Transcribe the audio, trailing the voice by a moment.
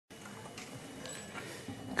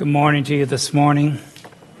Good morning to you this morning.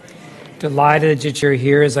 Delighted that you're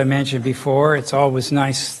here, as I mentioned before. It's always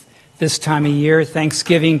nice this time of year.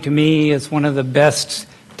 Thanksgiving to me is one of the best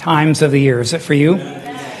times of the year. Is it for you?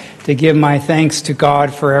 To give my thanks to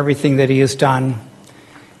God for everything that He has done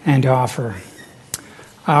and to offer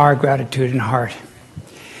our gratitude in heart.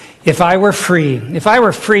 If I were free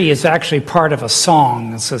is actually part of a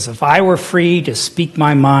song. It says, If I Were Free to Speak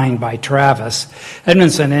My Mind by Travis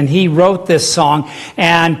Edmondson. And he wrote this song.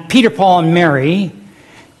 And Peter, Paul, and Mary,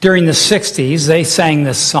 during the 60s, they sang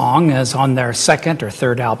this song as on their second or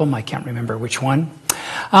third album. I can't remember which one.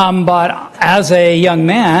 But as a young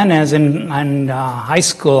man, as in high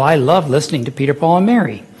school, I loved listening to Peter, Paul, and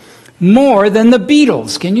Mary. More than the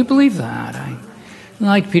Beatles. Can you believe that? I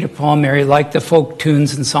like Peter, Paul, and Mary, like the folk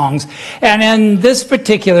tunes and songs. And in this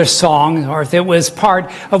particular song, or if it was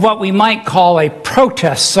part of what we might call a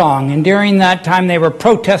protest song, and during that time they were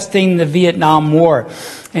protesting the Vietnam War.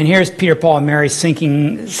 And here's Peter, Paul, and Mary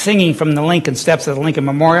singing from the Lincoln Steps of the Lincoln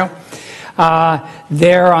Memorial.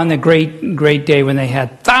 There on the great day when they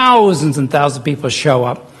had thousands and thousands of people show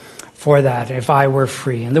up for that, if I were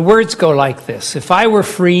free. And the words go like this: If I were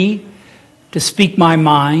free to speak my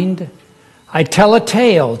mind, I'd tell a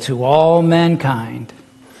tale to all mankind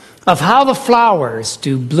of how the flowers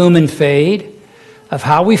do bloom and fade, of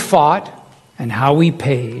how we fought and how we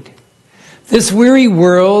paid. This weary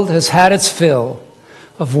world has had its fill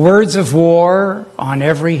of words of war on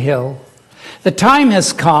every hill. The time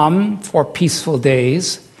has come for peaceful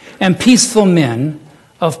days and peaceful men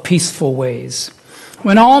of peaceful ways.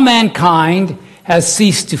 When all mankind has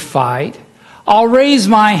ceased to fight, I'll raise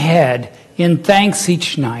my head in thanks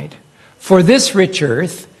each night for this rich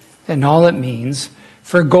earth and all it means,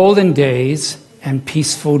 for golden days and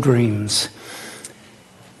peaceful dreams.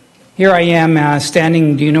 Here I am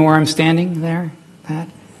standing. Do you know where I'm standing there?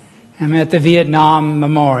 I'm at the Vietnam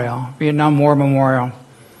War Memorial.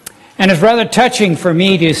 And it's rather touching for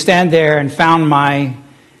me to stand there and found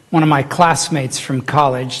one of my classmates from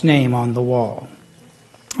college name on the wall.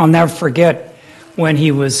 I'll never forget when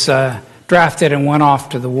he was drafted and went off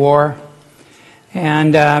to the war.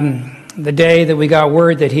 And the day that we got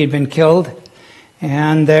word that he had been killed,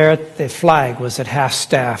 and there the flag was at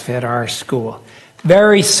half-staff at our school.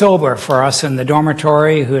 Very sober for us in the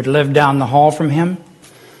dormitory who had lived down the hall from him.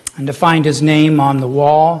 And to find his name on the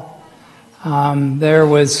wall, there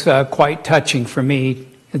was quite touching for me,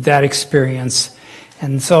 that experience.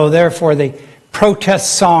 And so therefore the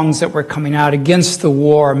protest songs that were coming out against the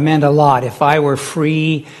war meant a lot. If I were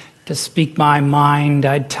free to speak my mind,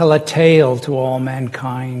 I'd tell a tale to all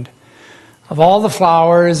mankind of all the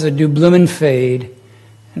flowers that do bloom and fade,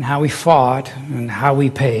 and how we fought and how we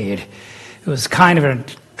paid. It was kind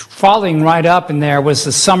of falling right up in there was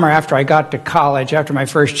the summer after I got to college, after my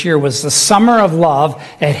first year, was the Summer of Love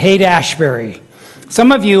at Haight-Ashbury.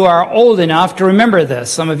 Some of you are old enough to remember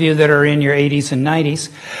this. Some of you that are in your 80s and 90s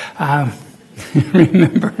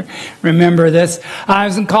remember this. I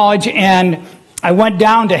was in college and I went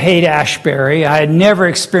down to Haight-Ashbury. I had never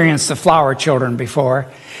experienced the flower children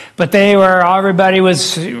before. But everybody was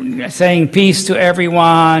saying peace to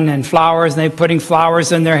everyone and flowers, and they were putting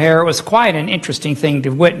flowers in their hair. It was quite an interesting thing to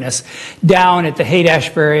witness down at the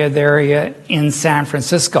Haight-Ashbury area in San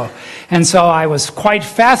Francisco. And so I was quite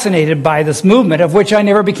fascinated by this movement of which I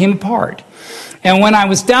never became a part. And when I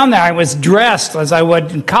was down there, I was dressed as I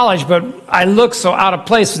would in college, but I looked so out of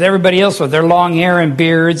place with everybody else with their long hair and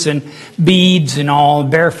beards and beads and all,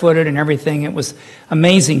 barefooted and everything. It was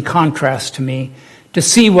amazing contrast to me to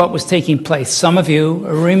see what was taking place. Some of you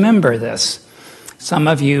remember this. Some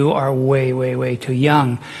of you are way, way, way too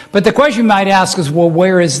young. But the question you might ask is, well,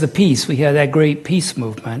 where is the peace? We had that great peace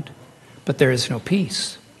movement, but there is no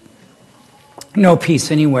peace. No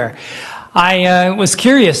peace anywhere. I was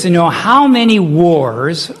curious to know how many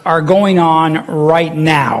wars are going on right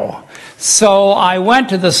now. So I went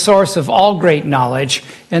to the source of all great knowledge,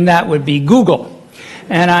 and that would be Google.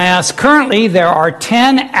 And I asked, currently there are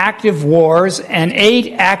 10 active wars and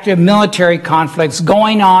 8 active military conflicts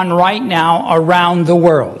going on right now around the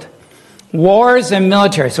world. Wars and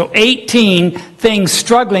military. So 18 things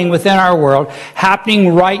struggling within our world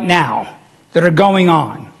happening right now that are going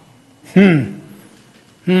on.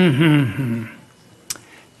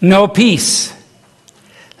 No peace.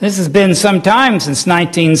 This has been some time since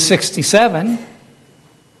 1967,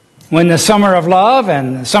 when the Summer of Love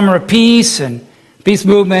and the Summer of Peace and peace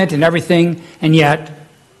movement and everything, and yet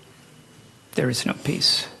there is no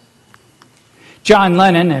peace. John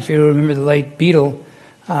Lennon, if you remember the late Beatle,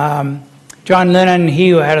 John Lennon, he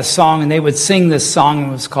had a song, and they would sing this song.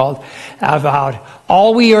 It was called about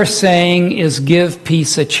all we are saying is give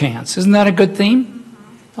peace a chance. Isn't that a good theme?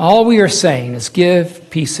 All we are saying is give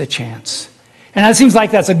peace a chance. And that seems like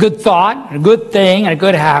that's a good thought, a good thing, a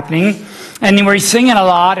good happening. And we're singing a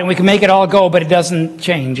lot, and we can make it all go, but it doesn't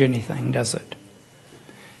change anything, does it?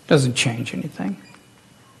 It doesn't change anything.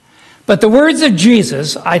 But the words of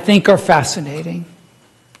Jesus, I think, are fascinating.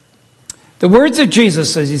 The words of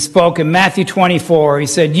Jesus, as he spoke in Matthew 24, he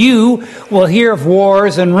said, "You will hear of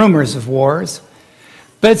wars and rumors of wars,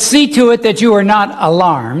 but see to it that you are not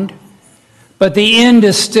alarmed, but the end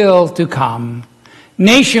is still to come.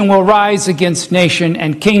 Nation will rise against nation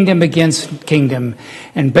and kingdom against kingdom."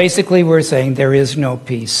 And basically we're saying there is no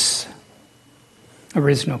peace. There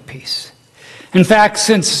is no peace. In fact,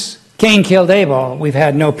 since Cain killed Abel, we've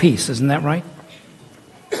had no peace. Isn't that right?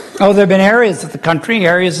 Oh, there have been areas of the country,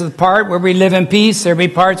 areas of the part where we live in peace. There will be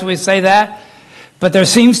parts where we say that. But there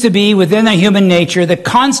seems to be within the human nature the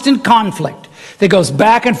constant conflict that goes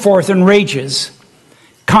back and forth and rages.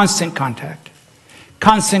 Constant contact.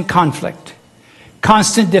 Constant conflict.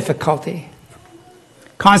 Constant difficulty,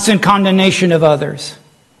 constant condemnation of others,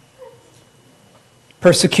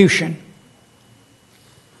 persecution.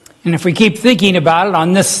 And if we keep thinking about it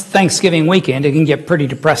on this Thanksgiving weekend, it can get pretty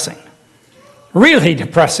depressing. Really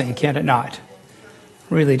depressing, can it not?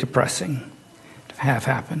 Really depressing to have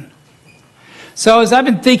happen. So as I've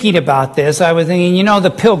been thinking about this, I was thinking,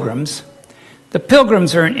 the Pilgrims. The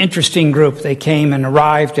Pilgrims are an interesting group. They came and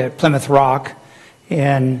arrived at Plymouth Rock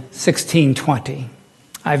in 1620.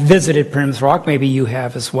 I've visited Plymouth Rock, maybe you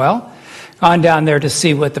have as well. Gone down there to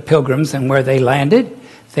see what the Pilgrims and where they landed,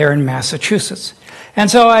 there in Massachusetts. And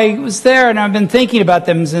so I was there and I've been thinking about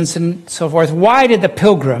them and so forth. Why did the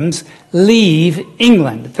Pilgrims leave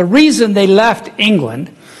England? The reason they left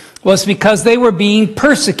England was because they were being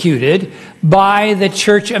persecuted by the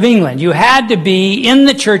Church of England. You had to be in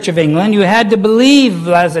the Church of England. You had to believe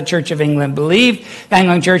as the Church of England believed, the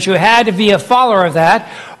Anglican Church. You had to be a follower of that,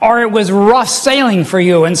 or it was rough sailing for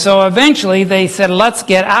you. And so eventually they said, let's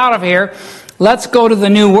get out of here. Let's go to the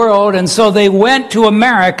New World. And so they went to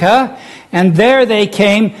America, and there they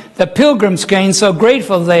came. The Pilgrims came, so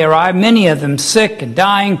grateful they arrived, many of them sick and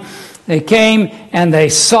dying. They came and they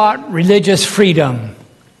sought religious freedom.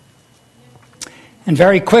 And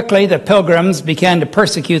very quickly, the Pilgrims began to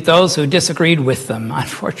persecute those who disagreed with them.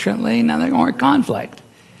 Unfortunately, now they're going to conflict.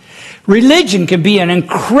 Religion can be an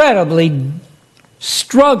incredibly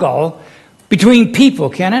struggle between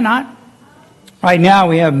people, can it not? Right now,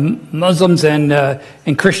 we have Muslims and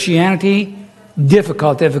Christianity.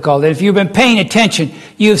 Difficult. And if you've been paying attention,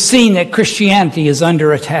 you've seen that Christianity is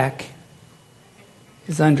under attack.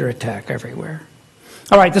 It's under attack everywhere.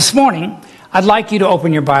 All right, this morning, I'd like you to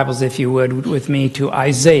open your Bibles, if you would, with me to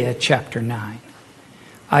Isaiah chapter 9.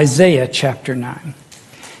 Isaiah chapter 9.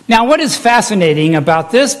 Now, what is fascinating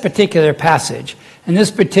about this particular passage and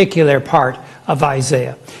this particular part of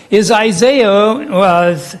Isaiah is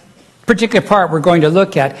Isaiah's particular part we're going to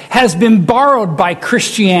look at has been borrowed by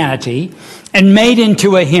Christianity and made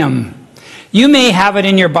into a hymn. You may have it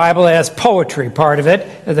in your Bible as poetry, part of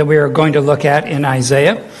it, that we are going to look at in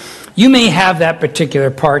Isaiah. You may have that particular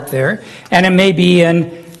part there, and it may be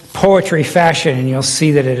in poetry fashion, and you'll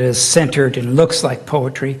see that it is centered and looks like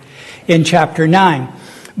poetry in chapter 9.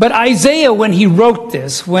 But Isaiah, when he wrote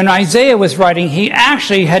this, when Isaiah was writing, he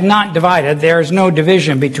actually had not divided. There is no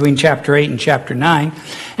division between chapter 8 and chapter 9.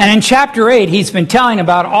 And in chapter 8, he's been telling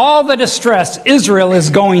about all the distress Israel is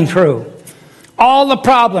going through. All the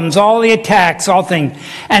problems, all the attacks, all things.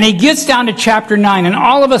 And he gets down to chapter 9, and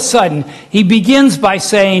all of a sudden, he begins by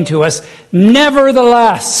saying to us,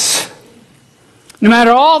 nevertheless, no matter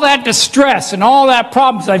all that distress and all that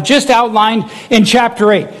problems I've just outlined in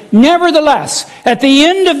chapter 8, nevertheless, at the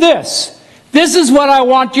end of this is what I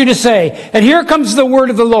want you to say. And here comes the word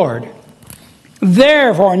of the Lord.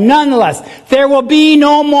 Therefore, nonetheless, there will be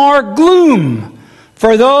no more gloom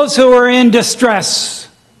for those who are in distress.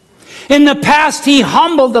 In the past, he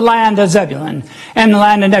humbled the land of Zebulun and the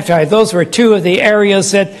land of Naphtali. Those were two of the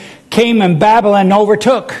areas that came and Babylon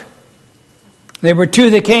overtook. There were two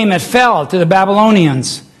that came and fell to the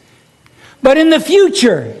Babylonians. But in the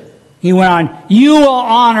future, he went on, you will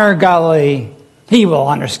honor Galilee. He will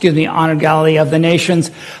honor Galilee of the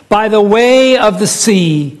nations by the way of the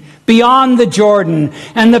sea, beyond the Jordan.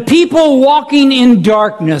 And the people walking in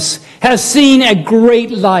darkness has seen a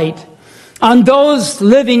great light. On those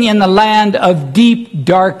living in the land of deep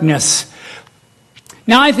darkness.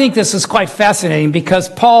 Now, I think this is quite fascinating because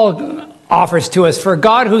Paul offers to us, for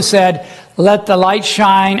God who said, let the light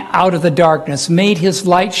shine out of the darkness, made his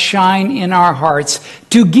light shine in our hearts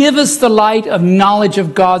to give us the light of knowledge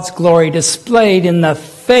of God's glory displayed in the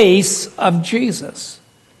face of Jesus.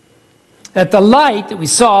 that the light that we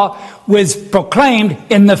saw was proclaimed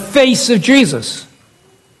in the face of Jesus.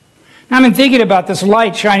 Now, I've been thinking about this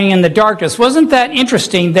light shining in the darkness. Wasn't that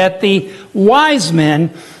interesting that the wise men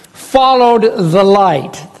followed the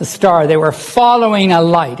light, the star? They were following a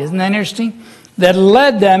light. Isn't that interesting? That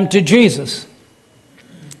led them to Jesus,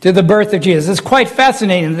 to the birth of Jesus. It's quite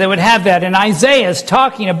fascinating that they would have that. And Isaiah is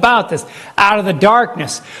talking about this. Out of the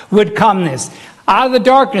darkness would come this. Out of the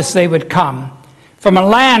darkness they would come. From a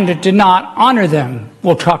land that did not honor them.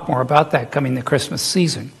 We'll talk more about that coming the Christmas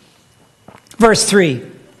season. Verse 3.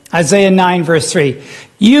 Isaiah 9, verse 3.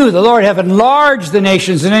 You, the Lord, have enlarged the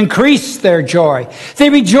nations and increased their joy. They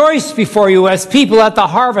rejoice before you as people at the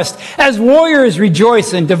harvest, as warriors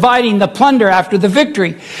rejoice in dividing the plunder after the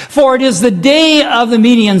victory. For it is the day of the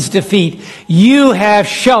Medians' defeat. You have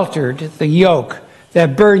sheltered the yoke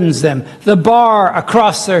that burdens them, the bar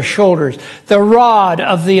across their shoulders, the rod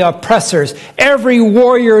of the oppressors, every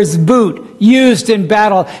warrior's boot used in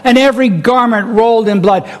battle, and every garment rolled in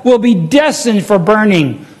blood will be destined for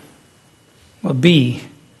burning, will be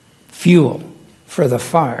fuel for the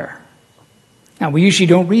fire. Now, we usually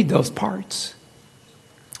don't read those parts.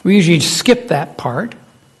 We usually skip that part.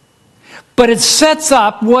 But it sets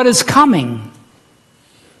up what is coming.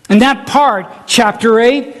 And that part, chapter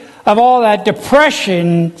 8, of all that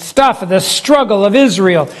depression stuff, of the struggle of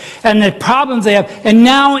Israel and the problems they have. And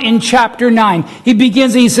now in chapter 9, he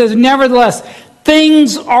begins and he says, nevertheless,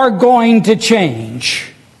 things are going to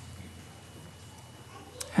change.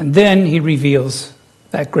 And then he reveals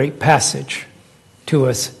that great passage to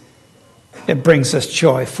us. It brings us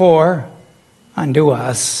joy. For unto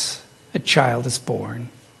us a child is born.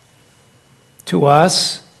 To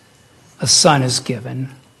us a son is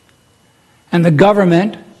given. And the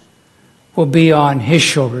government will be on his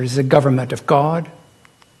shoulders, the government of God.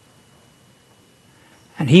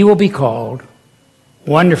 And he will be called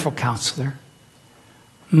Wonderful Counselor,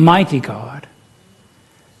 Mighty God,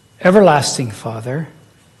 Everlasting Father.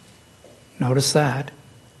 Notice that.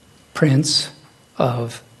 Prince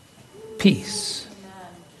of Peace.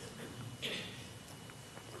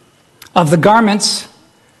 Of the garments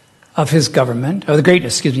of his government, of the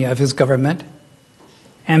greatness, of his government,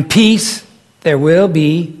 and peace there will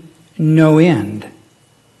be no end.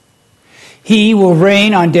 He will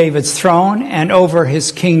reign on David's throne and over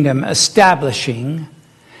his kingdom, establishing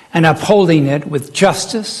and upholding it with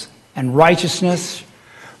justice and righteousness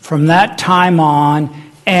from that time on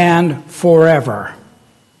and forever.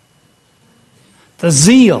 The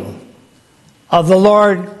zeal of the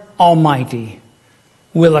Lord Almighty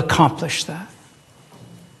will accomplish that.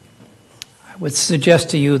 I would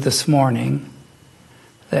suggest to you this morning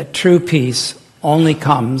that true peace only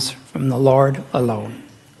comes from the Lord alone.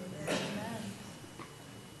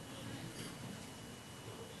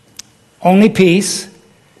 Only peace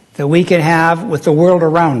that we can have with the world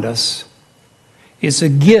around us is a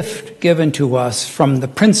gift given to us from the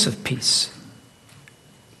Prince of Peace.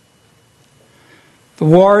 The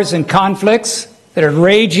wars and conflicts that are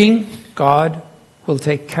raging, God will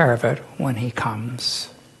take care of it when he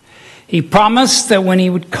comes. He promised that when he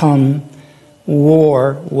would come,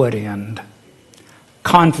 war would end.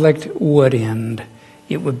 Conflict would end.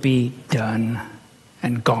 It would be done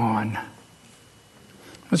and gone.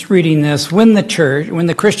 I was reading this. When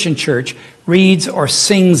the Christian church reads or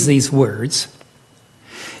sings these words,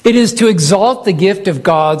 it is to exalt the gift of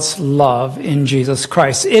God's love in Jesus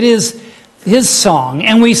Christ. It is his song,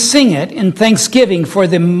 and we sing it in thanksgiving for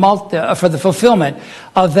the fulfillment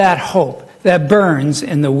of that hope that burns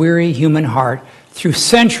in the weary human heart through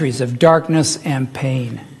centuries of darkness and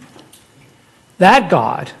pain. That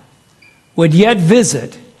God would yet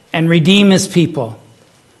visit and redeem his people.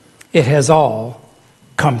 It has all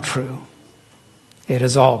come true. It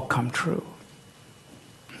has all come true.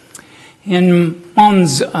 In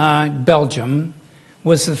Mons, Belgium,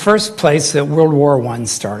 was the first place that World War I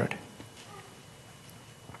started.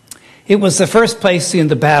 It was the first place in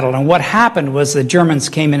the battle, and what happened was the Germans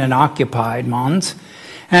came in and occupied Mons.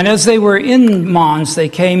 And as they were in Mons, they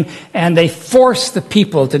came and they forced the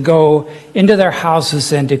people to go into their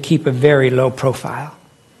houses and to keep a very low profile.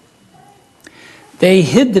 They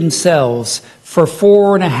hid themselves for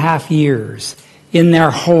 4.5 years in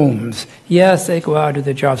their homes. Yes, they go out to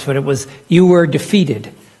their jobs, but you were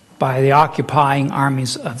defeated by the occupying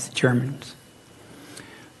armies of the Germans.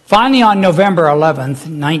 Finally, on November 11th,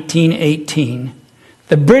 1918,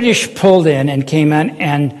 the British pulled in and came in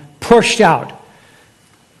and pushed out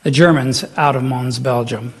the Germans out of Mons,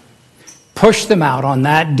 Belgium. Pushed them out on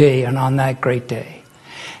that day and on that great day.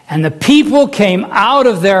 And the people came out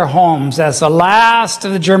of their homes as the last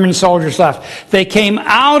of the German soldiers left. They came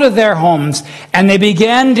out of their homes and they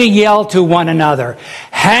began to yell to one another,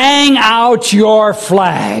 "Hang out your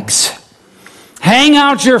flags. Hang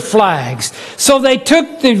out your flags." So they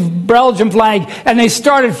took the Belgian flag and they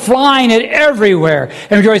started flying it everywhere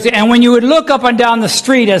and rejoicing. And when you would look up and down the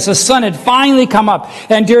street as the sun had finally come up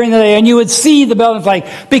and during the day, and you would see the Belgian flag,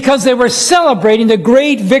 because they were celebrating the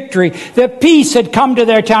great victory that peace had come to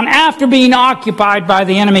their town after being occupied by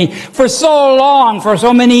the enemy for so long, for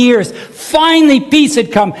so many years. Finally, peace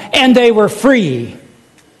had come and they were free.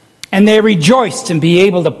 And they rejoiced in being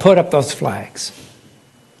able to put up those flags.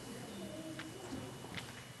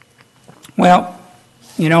 Well,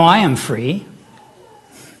 you know, I am free,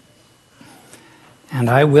 and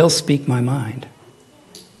I will speak my mind.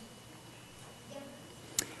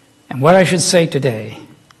 And what I should say today,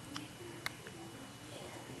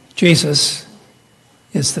 Jesus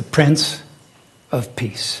is the Prince of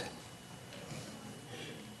Peace.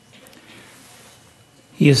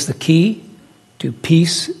 He is the key to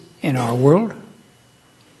peace in our world.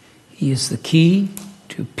 He is the key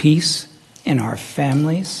to peace in our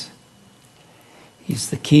families.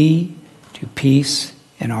 He's the key to peace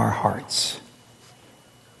in our hearts.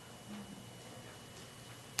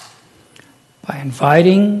 By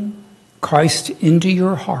inviting Christ into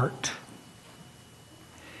your heart,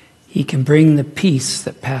 He can bring the peace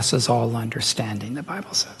that passes all understanding, the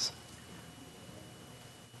Bible says.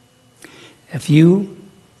 If you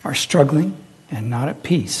are struggling and not at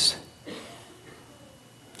peace,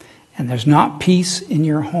 and there's not peace in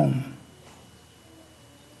your home,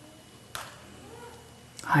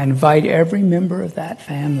 I invite every member of that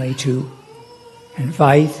family to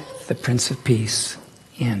invite the Prince of Peace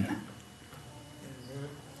in.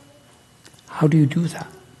 How do you do that?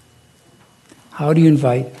 How do you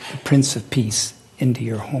invite the Prince of Peace into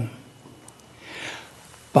your home?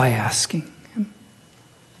 By asking Him,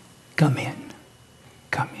 "Come in,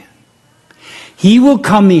 come in." He will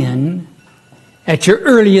come in at your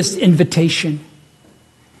earliest invitation.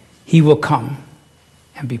 He will come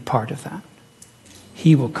and be part of that.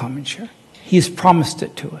 He will come and share. He has promised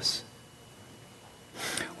it to us.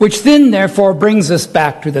 Which then, therefore, brings us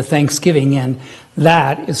back to the thanksgiving, and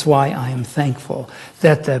that is why I am thankful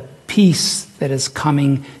that the peace that is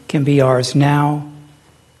coming can be ours now,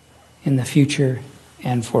 in the future,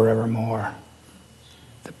 and forevermore.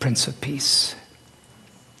 The Prince of Peace.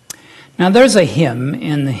 Now, there's a hymn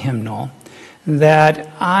in the hymnal that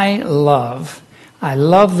I love. I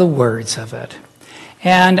love the words of it.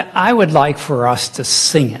 And I would like for us to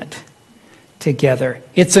sing it together.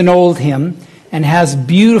 It's an old hymn and has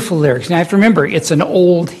beautiful lyrics. Now, you have to remember, it's an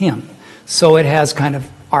old hymn, so it has kind of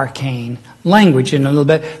arcane language in a little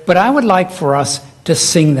bit. But I would like for us to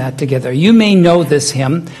sing that together. You may know this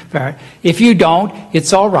hymn. If you don't,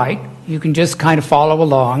 it's all right. You can just kind of follow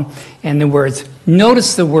along. And the words,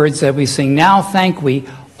 notice the words that we sing. "Now thank we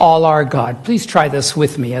all our God." Please try this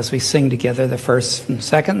with me as we sing together the first and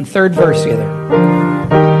second and third verse together.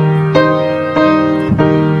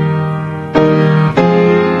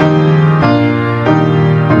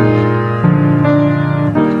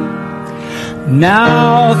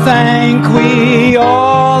 Now thank we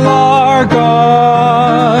all our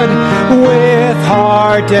God with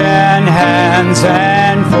heart and hands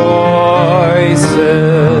and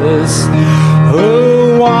voices,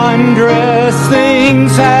 who wondrous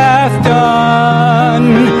things hath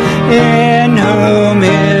done, in whom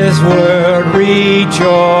His world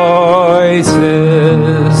rejoices,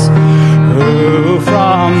 who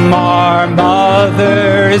from our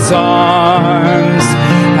mother's arms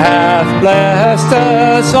hath blessed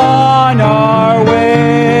us on our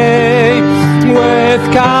way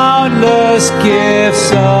with countless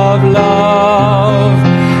gifts of love,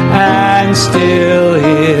 and still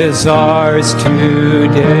is ours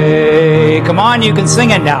today. Come on, you can sing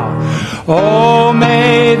it now. Oh,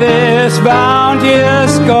 may this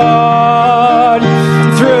bounteous God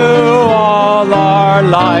through all our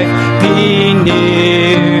life be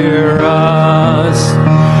near us,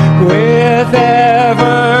 with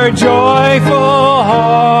ever joyful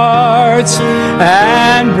hearts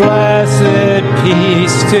and blessed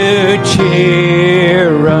peace to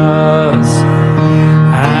cheer us,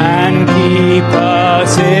 and keep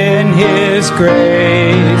us in His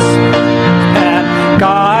grace, and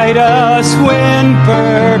guide us when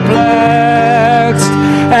perplexed,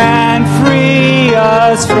 and free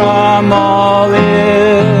us from all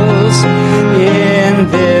ills in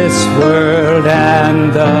this world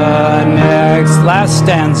and the next. Last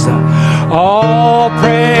stanza. All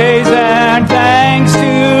praise and thanks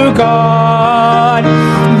to God,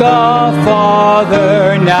 the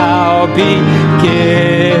Father now be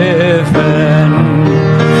given.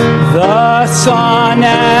 The Son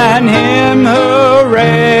and Him who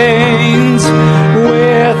reigns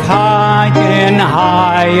with high in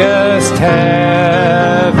highest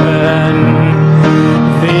heaven,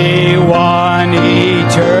 the one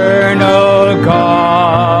eternal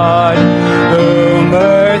God, whom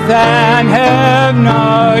earth and heaven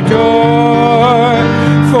adore.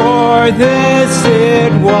 For this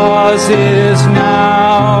it was, is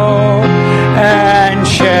now, and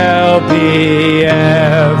shall be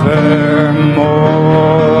evermore.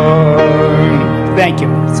 Thank you.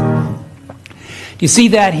 Do you see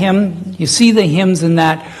that hymn? You see the hymns in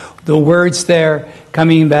that, the words there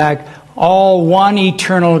coming back. All one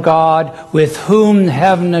eternal God, with whom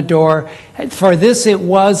heaven adore. For this it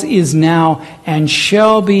was, is now, and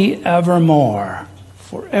shall be evermore.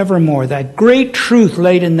 Forevermore. That great truth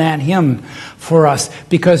laid in that hymn for us,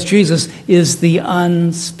 because Jesus is the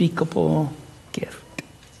unspeakable gift.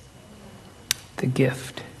 The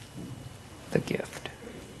gift. The gift.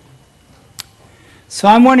 So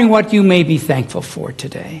I'm wondering what you may be thankful for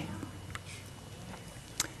today.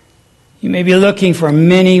 You may be looking for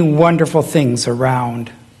many wonderful things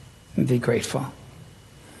around and be grateful.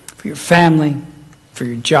 For your family, for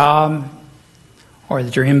your job, or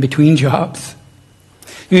that you're in between jobs.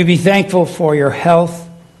 You may be thankful for your health,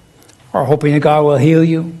 or hoping that God will heal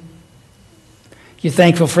you. You're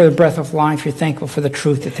thankful for the breath of life. You're thankful for the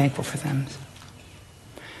truth. You're thankful for them.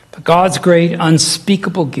 But God's great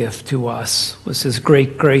unspeakable gift to us was His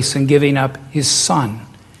great grace in giving up His Son,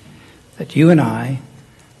 that you and I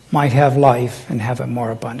might have life and have it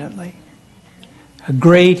more abundantly. A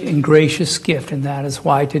great and gracious gift, and that is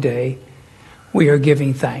why today we are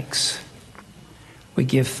giving thanks. We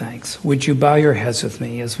give thanks. Would you bow your heads with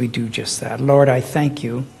me as we do just that? Lord, I thank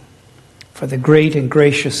you for the great and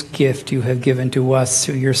gracious gift you have given to us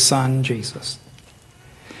through your Son, Jesus.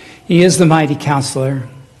 He is the mighty Counselor,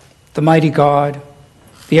 the mighty God,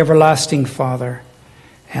 the everlasting Father,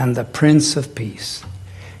 and the Prince of Peace.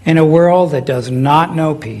 In a world that does not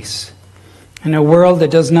know peace, in a world that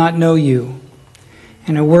does not know you,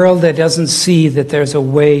 in a world that doesn't see that there's a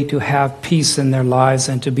way to have peace in their lives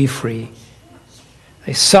and to be free,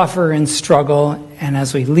 they suffer and struggle, and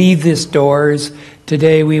as we leave these doors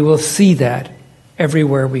today, we will see that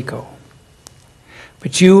everywhere we go.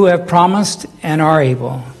 But you have promised and are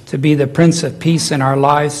able to be the Prince of Peace in our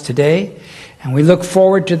lives today, and we look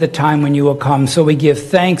forward to the time when you will come. So we give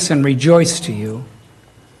thanks and rejoice to you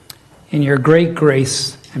in your great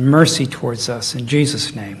grace and mercy towards us. In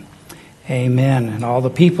Jesus' name, amen. And all the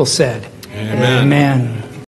people said, Amen. Amen.